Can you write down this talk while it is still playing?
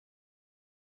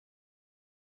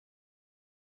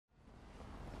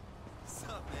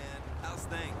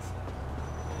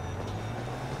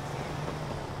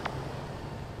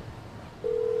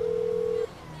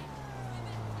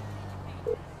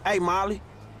Hey, Molly,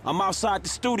 I'm outside the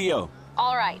studio.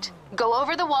 All right. Go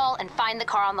over the wall and find the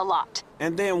car on the lot.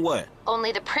 And then what?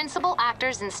 Only the principal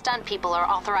actors and stunt people are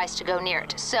authorized to go near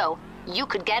it. So, you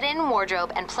could get in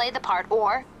wardrobe and play the part,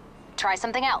 or try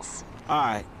something else. All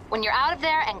right. When you're out of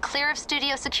there and clear of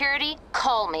studio security,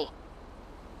 call me.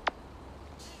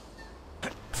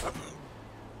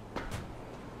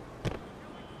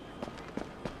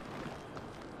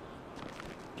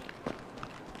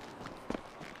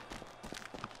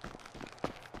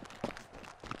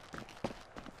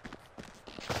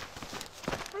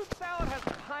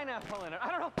 Pineapple in it.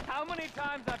 I don't know how many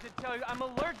times I have to tell you I'm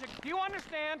allergic. Do you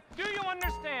understand? Do you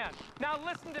understand? Now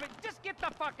listen to me. Just get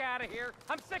the fuck out of here.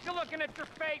 I'm sick of looking at your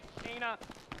face, Tina.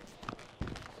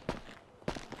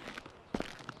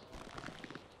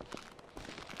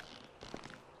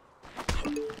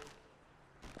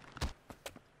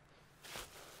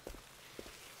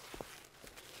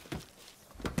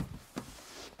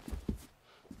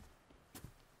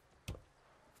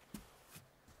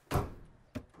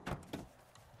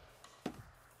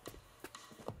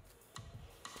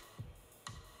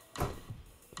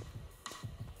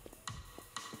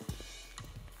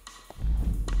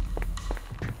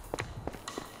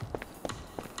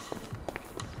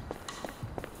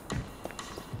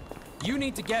 You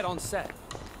need to get on set.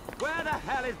 Where the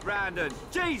hell is Brandon?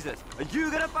 Jesus! Are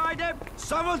you gonna find him?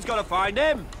 Someone's gotta find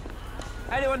him!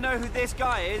 Anyone know who this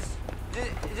guy is?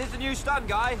 Is this the new stunt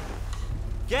guy?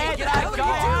 Get that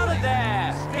guy out of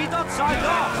there! He's not signed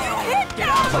off! You hit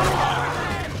now!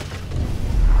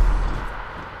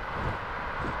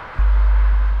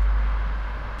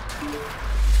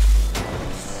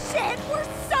 Shit! We're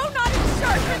so not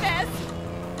insured for this!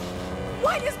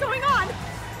 What is going on?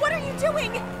 What are you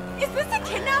doing? Is this a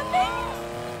kidnapping?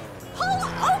 Pull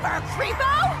over,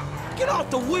 creepo! Get off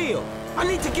the wheel! I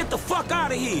need to get the fuck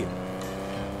out of here!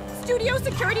 Studio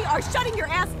security are shutting your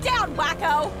ass down,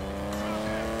 wacko!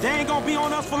 They ain't gonna be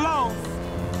on us for long.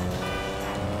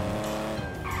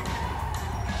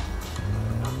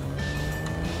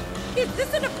 Is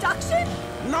this an abduction?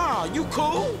 Nah, you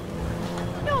cool?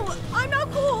 No, I'm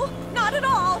not cool. Not at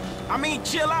all. I mean,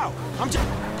 chill out. I'm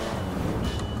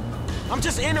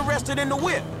just interested in the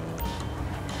whip.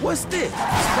 What's this?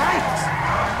 Stripes?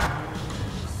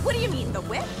 What do you mean, the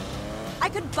whip? I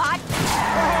could buy...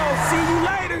 Oh, see you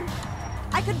later.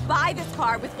 I could buy this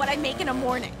car with what I make in a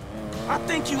morning. I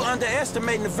think you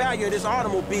underestimating the value of this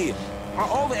automobile, or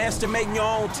overestimating your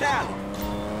own talent.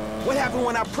 What happened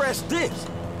when I pressed this?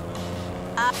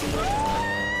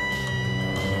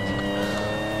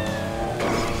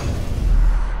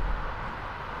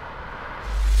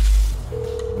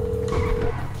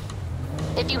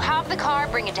 If you have the car,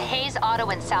 bring it to Hayes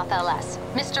Auto in South LS.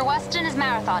 Mr. Weston is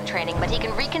marathon training, but he can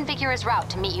reconfigure his route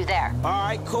to meet you there. All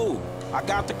right, cool. I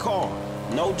got the car.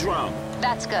 No drama.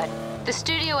 That's good. The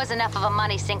studio is enough of a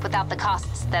money sink without the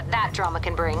costs that drama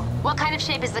can bring. What kind of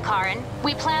shape is the car in?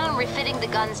 We plan on refitting the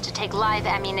guns to take live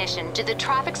ammunition. Do the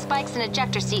traffic spikes and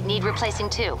ejector seat need replacing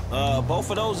too?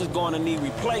 Both of those is going to need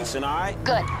replacing, all right?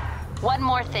 Good. One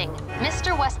more thing.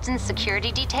 Mr. Weston's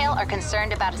security detail are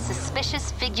concerned about a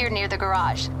suspicious figure near the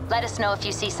garage. Let us know if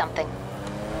you see something.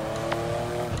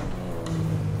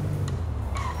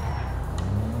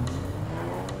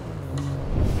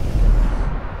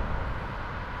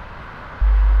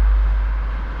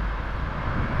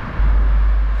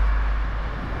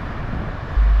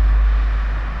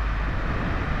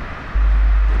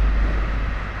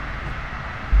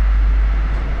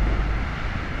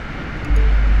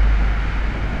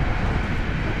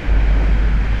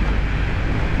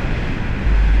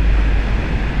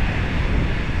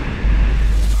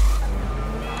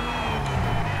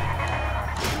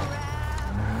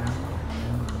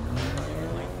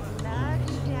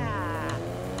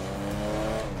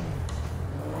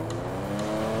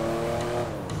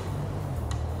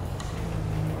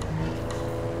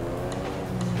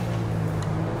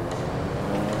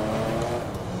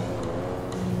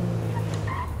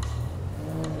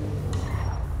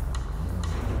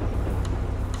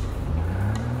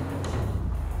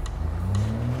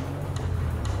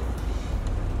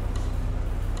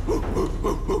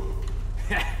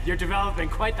 You're developing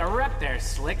quite the rep there,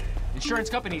 Slick. Insurance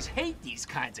companies hate these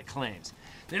kinds of claims.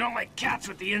 They don't like cats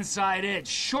with the inside edge,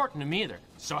 shorten them either.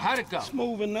 So how'd it go?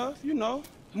 Smooth enough, you know.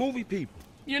 Movie people.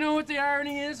 You know what the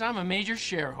irony is? I'm a major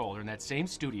shareholder in that same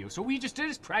studio, so what you just did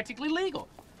is practically legal.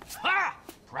 Ha!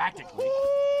 Practically.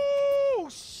 Ooh,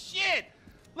 shit!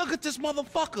 Look at this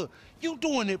motherfucker. You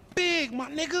doing it big, my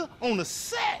nigga, on the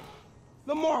set.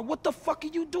 Lamar, what the fuck are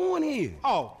you doing here?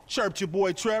 Oh, chirped your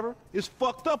boy Trevor. It's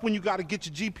fucked up when you gotta get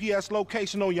your GPS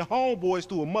location on your homeboys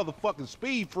through a motherfucking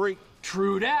speed freak.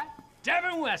 True that.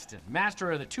 Devin Weston,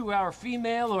 master of the 2-hour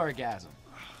female orgasm.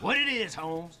 What it is,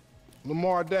 Holmes?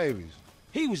 Lamar Davies.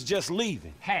 He was just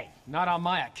leaving. Hey, not on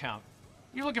my account.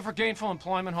 You looking for gainful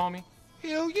employment, homie?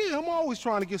 Hell yeah, I'm always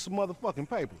trying to get some motherfucking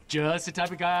paper. Just the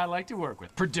type of guy I like to work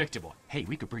with. Predictable. Hey,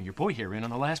 we could bring your boy here in on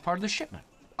the last part of the shipment.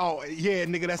 Oh, yeah,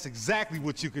 nigga, that's exactly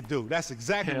what you could do. That's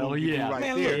exactly Hell what we yeah. do right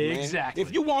Man, there. look, man. Exactly.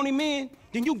 If you want him in,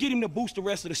 then you get him to boost the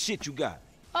rest of the shit you got.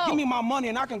 Give me my money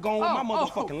and I can go on with my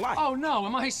motherfucking life. Oh, no,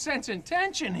 am I sensing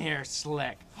tension here,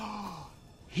 Slick?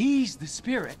 He's the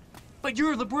spirit, but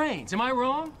you're the brains. Am I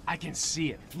wrong? I can see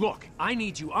it. Look, I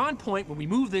need you on point when we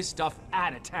move this stuff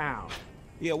out of town.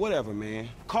 Yeah, whatever, man.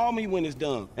 Call me when it's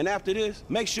done. And after this,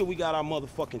 make sure we got our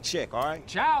motherfucking check, all right?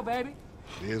 Ciao, baby.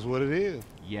 It is what it is.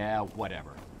 Yeah,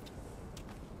 whatever.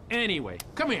 Anyway,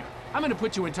 come here. I'm gonna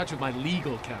put you in touch with my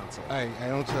legal counsel. Hey,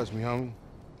 don't touch me, homie.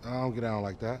 I don't get down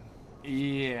like that.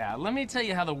 Yeah, let me tell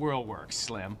you how the world works,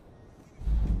 Slim.